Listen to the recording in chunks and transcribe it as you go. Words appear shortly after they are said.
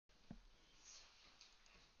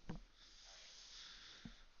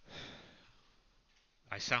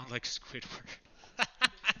sound like Squidward.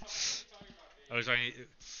 I was talking.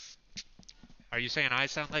 Are you saying I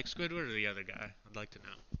sound like Squidward or the other guy? I'd like to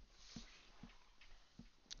know.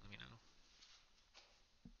 Let me know.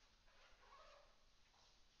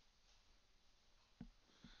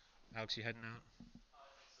 Alex, you heading out?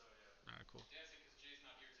 Alright, cool.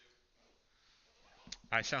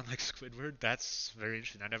 I sound like Squidward? That's very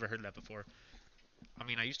interesting. I never heard that before. I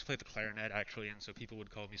mean, I used to play the clarinet actually, and so people would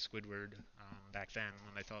call me Squidward back then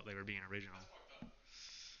when they thought they were being original.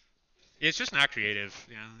 It's just not creative,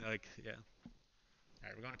 you know. Like, yeah. All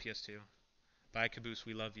right, we're going to PS2. Bye, Caboose.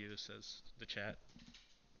 We love you, says the chat.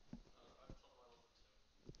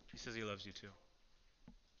 He says he loves you too.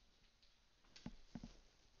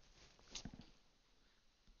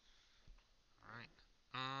 All right.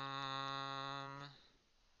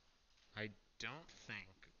 I don't think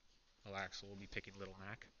Aalaxel will be picking Little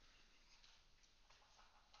Mac.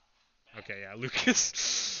 Okay, yeah,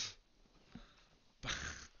 Lucas. All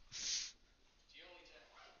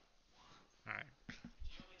right.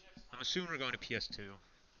 I'm assuming we're going to PS2,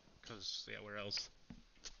 because yeah, where else?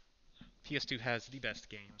 PS2 has the best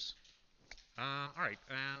games. Alright,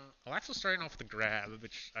 and Aalaxel's starting off with a grab,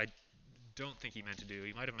 which I don't think he meant to do.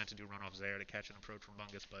 He might have meant to do runoffs there to catch an approach from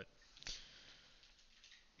Bungus, but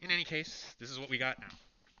in any case, this is what we got now.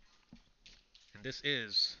 And this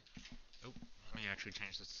is... Oh, let me actually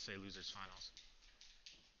change this to say losers finals.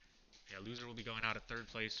 Yeah, loser will be going out at third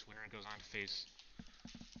place. Winner goes on to face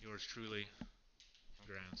yours truly.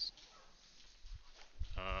 Congrats.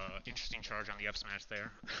 Interesting charge on the up smash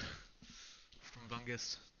there from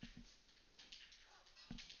Bungus.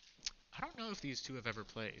 I don't know if these two have ever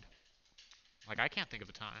played. Like, I can't think of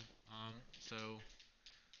a time. So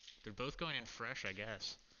they're both going in fresh, I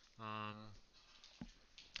guess.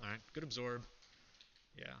 Alright, good absorb.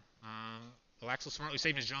 Yeah. Aalaxel smartly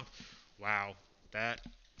saving his jump. Wow. That...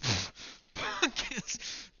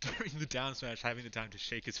 Bungus, during the down smash, having the time to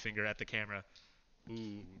shake his finger at the camera.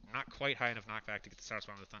 Ooh, not quite high enough knockback to get the sour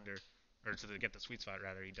spot on the Thunder. Or to get the sweet spot,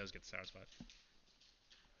 rather. He does get the sour spot.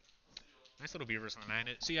 Nice little beavers on the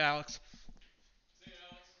magnet. See ya, Alex. See ya,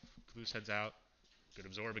 Alex. Caboose heads out. Good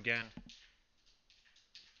absorb again.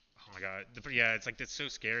 Oh my god. Yeah, it's like, it's so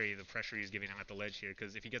scary, the pressure he's giving him at the ledge here,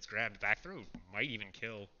 because if he gets grabbed, back throw might even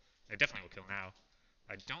kill. It definitely will kill now.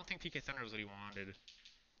 I don't think PK Thunder was what he wanted,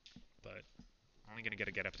 but only going to get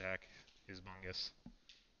a get-up attack is Bungus.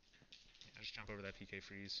 Yeah, just jump over that PK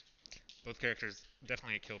freeze. Both characters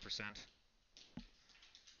definitely a kill percent.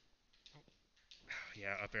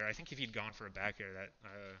 Yeah, up air. I think if he'd gone for a back air, that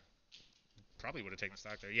probably would have taken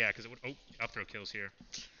stock there. Yeah, because it would... Oh, up throw kills here.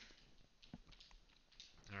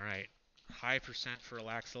 Alright. High percent for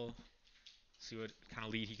Aalaxel. See what kind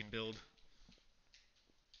of lead he can build.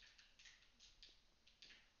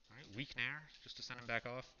 Alright, weak nair, just to send him back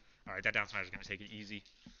off. Alright, that down smash is going to take it easy.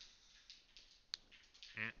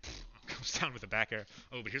 And comes down with a back air.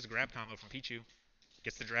 Oh, but here's a grab combo from Pichu.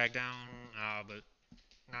 Gets the drag down, but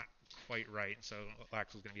not quite right. So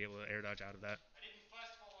Aalaxel's going to be able to air dodge out of that. I didn't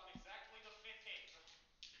fast fall on exactly the fifth hit.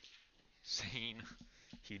 Sane.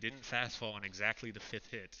 He didn't fast fall on exactly the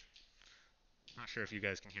fifth hit. Not sure if you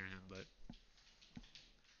guys can hear him, but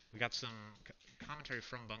we got some commentary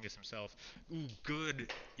from Bungus himself. Ooh,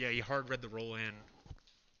 good. Yeah, he hard read the roll in.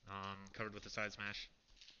 Covered with the side smash.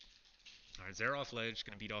 Alright, Zero off ledge,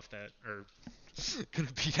 gonna beat off that, or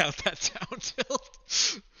gonna beat out that down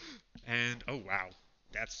tilt. And, oh wow,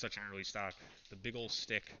 that's such an early stock. The big old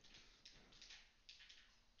stick.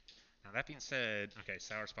 Now that being said, okay,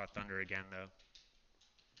 Sour Spot Thunder again though.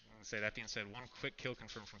 I'm gonna say that being said, one quick kill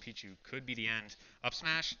confirmed from Pichu could be the end. Up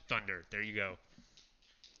smash, Thunder, there you go.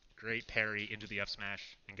 Great parry into the up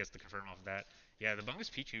smash and gets the confirm off of that. Yeah, the Bungus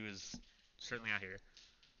Pichu is certainly out here.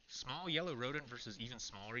 Small yellow rodent versus even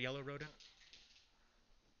smaller yellow rodent?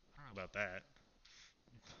 I don't know about that.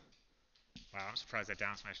 Wow, I'm surprised that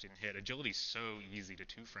down smash didn't hit. Agility's so easy to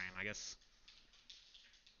two-frame, I guess.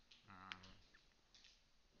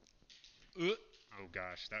 Oh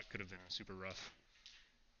gosh, that could have been super rough.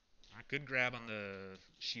 Good grab on the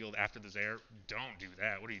shield after the Zair. Don't do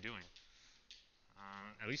that. What are you doing?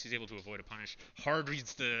 At least he's able to avoid a punish. Hard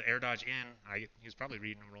reads the air dodge in. He was probably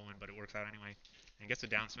reading him rolling, but it works out anyway. And gets a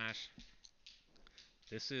down smash.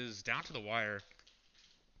 This is down to the wire.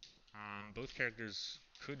 Both characters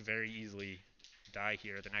could very easily die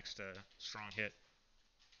here. The next strong hit.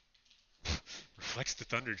 Reflects the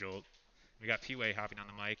Thunder Jolt. We got P-Way hopping on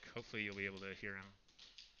the mic. Hopefully you'll be able to hear him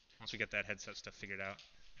once we get that headset stuff figured out.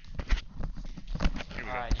 Here we go.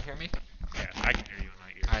 Alright, you hear me? Yeah, I can hear you in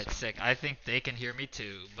my ears. Alright, sick. I think they can hear me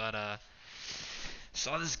too, but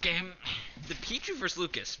saw this game, the Pichu versus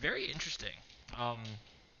Lucas, very interesting.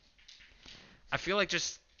 I feel like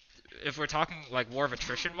just if we're talking like war of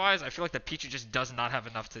attrition wise, I feel like the Pichu just does not have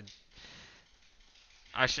enough to.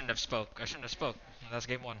 I shouldn't have spoke. I shouldn't have spoke. That's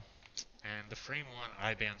game one. And the frame one,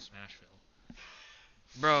 I banned Smashville.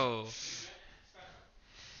 Bro,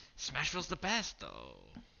 Smashville's the best though.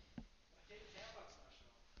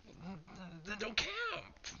 Then don't camp.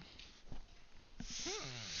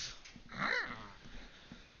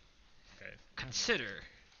 Okay. Consider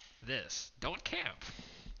this. Don't camp.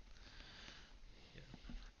 Yeah.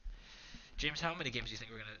 James, how many games do you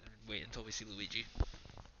think we're gonna wait until we see Luigi?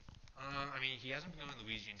 I mean, he hasn't been going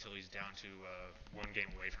Luigi until he's down to one game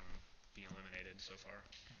away from being eliminated so far.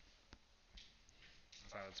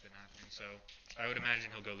 That's how it's been happening. So I would imagine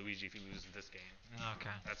he'll go Luigi if he loses this game.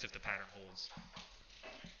 Okay. That's if the pattern holds.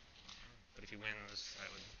 But if he wins, I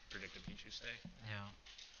would predict a Pichu stay. Yeah.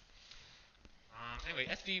 Anyway,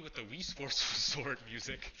 FD with the Wii Sports Resort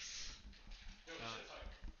music.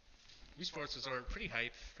 Wii Sports Resort, pretty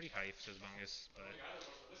hype, says Bungus, but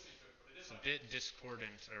it's a bit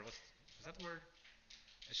discordant, or what's, is that the word?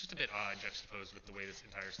 It's just a bit odd juxtaposed with the way this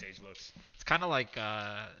entire stage looks. It's kind of like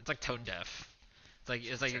it's like tone deaf.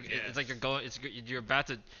 It's like you're going. You're about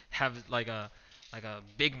to have like a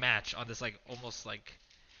big match on this like almost like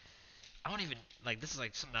I don't even like this is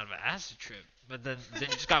like something out of an acid trip. But then you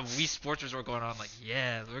just got Wii Sports Resort going on like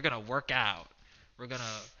yeah we're gonna work out. We're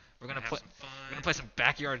gonna play some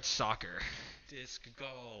backyard soccer. Disc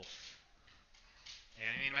golf. Yeah,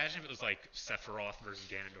 I mean, imagine if it was like Sephiroth versus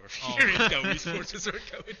Ganondorf. Oh. Here you go, Wii Sports Resort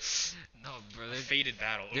going. No, bro. Faded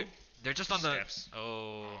battle. They're just on steps. the.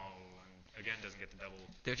 Oh. And again, doesn't get the double.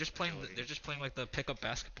 They're just playing. agility. They're just playing like the pickup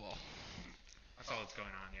basketball. That's all that's going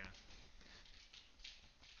on. Yeah.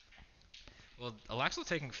 Well, Aalaxel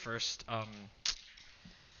taking first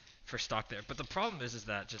stock there, but the problem is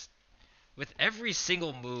that just with every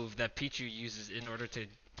single move that Pichu uses in order to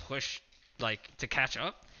push like to catch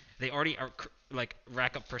up, they already are like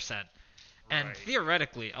rack up percent. And Right.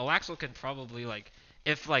 theoretically, Aalaxel can probably like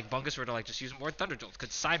if like Bungus were to like just use more Thunder Jolts,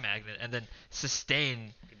 could Psy Magnet and then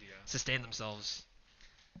sustain themselves.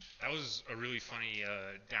 That was a really funny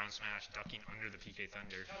down smash ducking under the PK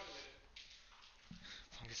Thunder.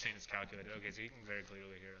 Bungus saying it's calculated. Okay, so he can very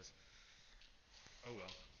clearly hear us. Oh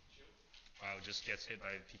well. Wow, just gets hit by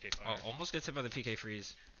PK Fire. Oh, almost gets hit by the PK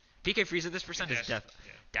Freeze. PK Freeze at this percent is death.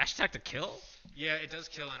 Yeah. Dash attack to kill? Yeah, it does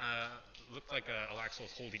kill, and looked like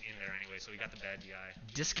Aalaxel's holding in there anyway, so he got the bad DI.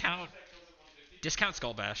 Discount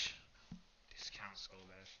Skull Bash. Discount Skull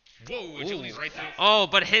Bash. Whoa, agility's right there. Oh,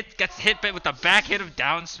 but gets hit with the back hit of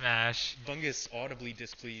down smash. Bungus audibly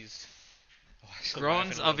displeased. Oh,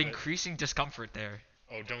 Groans of increasing discomfort there.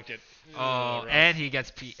 Oh, don't get. Oh, and he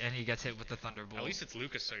gets hit with the Thunderbolt. At least it's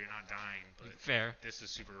Lucas, so you're not dying. But fair. This is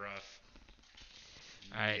super rough.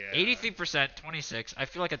 Alright, Yeah. 83%, 26. I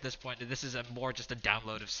feel like at this point this is more just a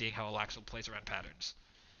download of seeing how Aalaxel plays around patterns.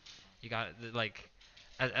 You got like,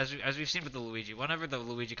 as we've seen with the Luigi. Whenever the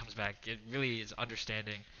Luigi comes back, it really is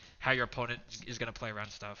understanding how your opponent is gonna play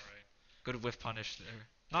around stuff. Right. Good whiff punish there.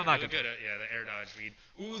 No, Not really good. At, the air dodge read.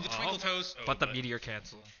 Ooh, the twinkle toes. Oh, but the meteor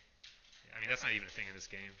cancel. I mean, that's not even a thing in this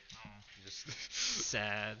game. You just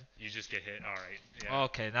Sad. You just get hit. All right. Yeah.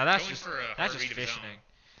 Okay, now that's Going just for a that's hard just read of his fissioning. own.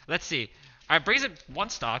 Let's see. Alright, brings it one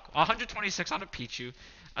stock, 126 on a Pichu.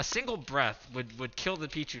 A single breath would kill the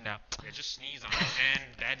Pichu now. Yeah, just sneeze on it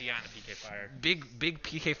and bad DI on the PK Fire. Big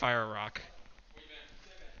PK Fire rock.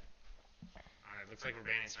 Alright, looks like we're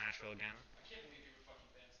banning Smashville again.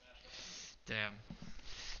 Damn.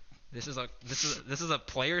 This is a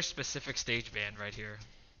player specific stage ban right here.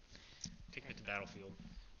 Taking it to Battlefield.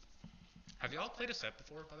 Have y'all played a set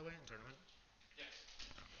before, by the way, in tournament?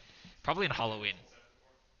 Probably in Halloween.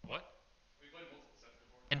 What?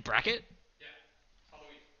 In bracket?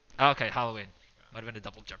 Oh, okay, Halloween. Might have been a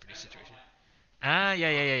double Jeopardy situation. Ah, yeah.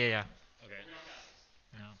 Okay.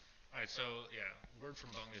 No. Alright, so, yeah, word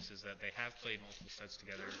from Bungus is that they have played multiple sets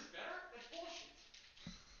together.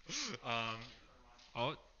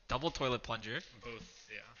 Oh, double toilet plunger. Both,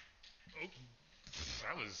 yeah. Oh,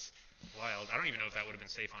 that was wild. I don't even know if that would have been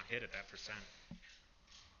safe on hit at that percent.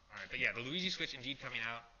 Alright, but yeah, the Luigi switch indeed coming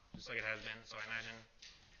out, just like it has been, so I imagine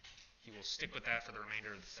he will stick with that for the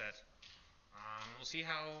remainder of the set. We'll see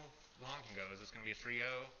how long it can go. Is this going to be a 3-0,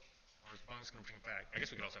 or is Bungus going to bring it back? I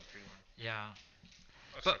guess we could also have a 3-1. Yeah.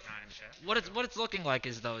 Let's But check 9 in the chat. what it's looking like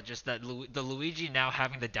is though just that the Luigi now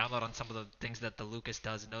having the download on some of the things that the Lucas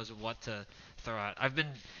does knows what to throw out. I've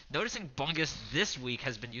been noticing Bungus this week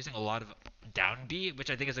has been using a lot of down B,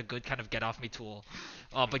 which I think is a good kind of get off me tool.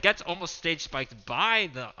 But gets almost stage spiked by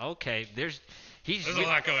the there's a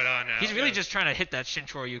lot going on now. He's really just trying to hit that Shin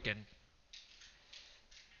Choryuken.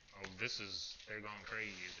 Oh, this is They're going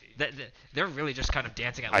crazy. They're really just kind of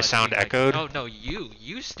dancing at I ledge sound being like, echoed? oh no,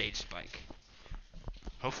 you stage spike.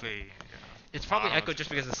 Hopefully, It's probably I don't know echoed just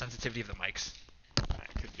because of the sensitivity of the mics.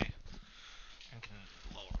 that could be. I can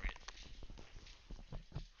lower it.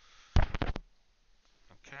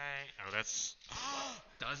 Okay. Oh, that's.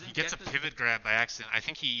 Doesn't He gets get a the pivot grab by accident. I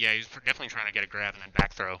think he's definitely trying to get a grab and then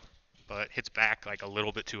back throw, but hits back like a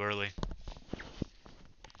little bit too early.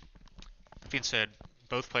 That being said,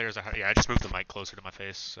 both players are. Yeah, I just moved the mic closer to my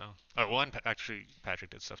face, so. Oh, well, and actually,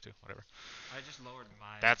 Patrick did stuff too. Whatever. I just lowered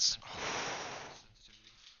my That's. sensitivity.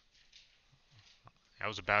 I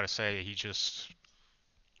was about to say he just.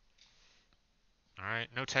 All right,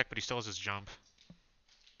 no tech, but he still has his jump.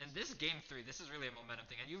 In this game 3, this is really a momentum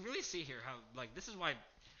thing, and you really see here how like this is why.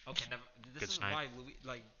 Okay, never. This Good is snipe. why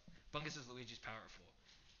Bungus is Luigi's powerful.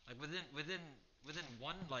 Like within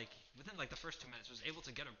the first 2 minutes was able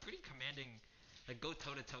to get a pretty commanding like go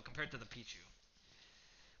toe to toe compared to the Pichu.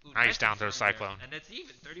 Ooh, Nice down throw confirm there. cyclone. And it's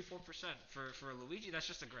even 34% for Luigi. That's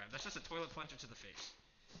just a grab. That's just a toilet plunger to the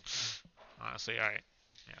face. Honestly, all right.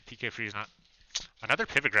 Yeah, PK free is not. Another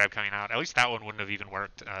pivot grab coming out. At least that one wouldn't have even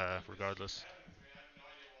worked, regardless.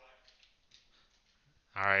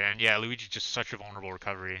 All right, and yeah, Luigi just such a vulnerable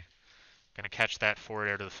recovery. Gonna catch that forward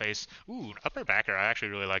air to the face. Ooh, up air back air. I actually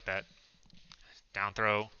really like that. Down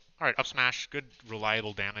throw. All right, up smash. Good,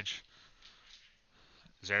 reliable damage.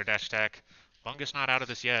 Zero dash attack. Bungus not out of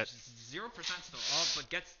this yet. 0% still, oh, but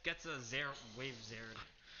gets a zero wave zeroed.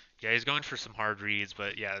 Yeah, he's going for some hard reads,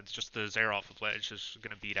 but yeah, it's just the zero off of ledge is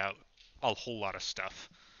gonna beat out a whole lot of stuff.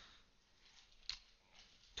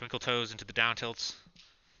 Twinkle toes into the down tilts.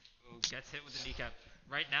 Ooh, gets hit with the kneecap.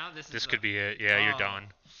 Right now, This could be it. Yeah, you're done.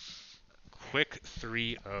 Quick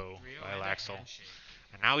 3-0 by Aalaxel.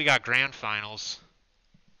 And now we got grand finals.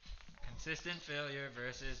 Consistent failure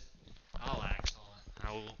versus Aalaxel.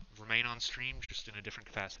 I will remain on stream, just in a different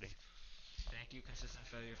capacity. Thank you, Consistent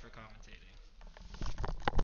Failure, for commentating.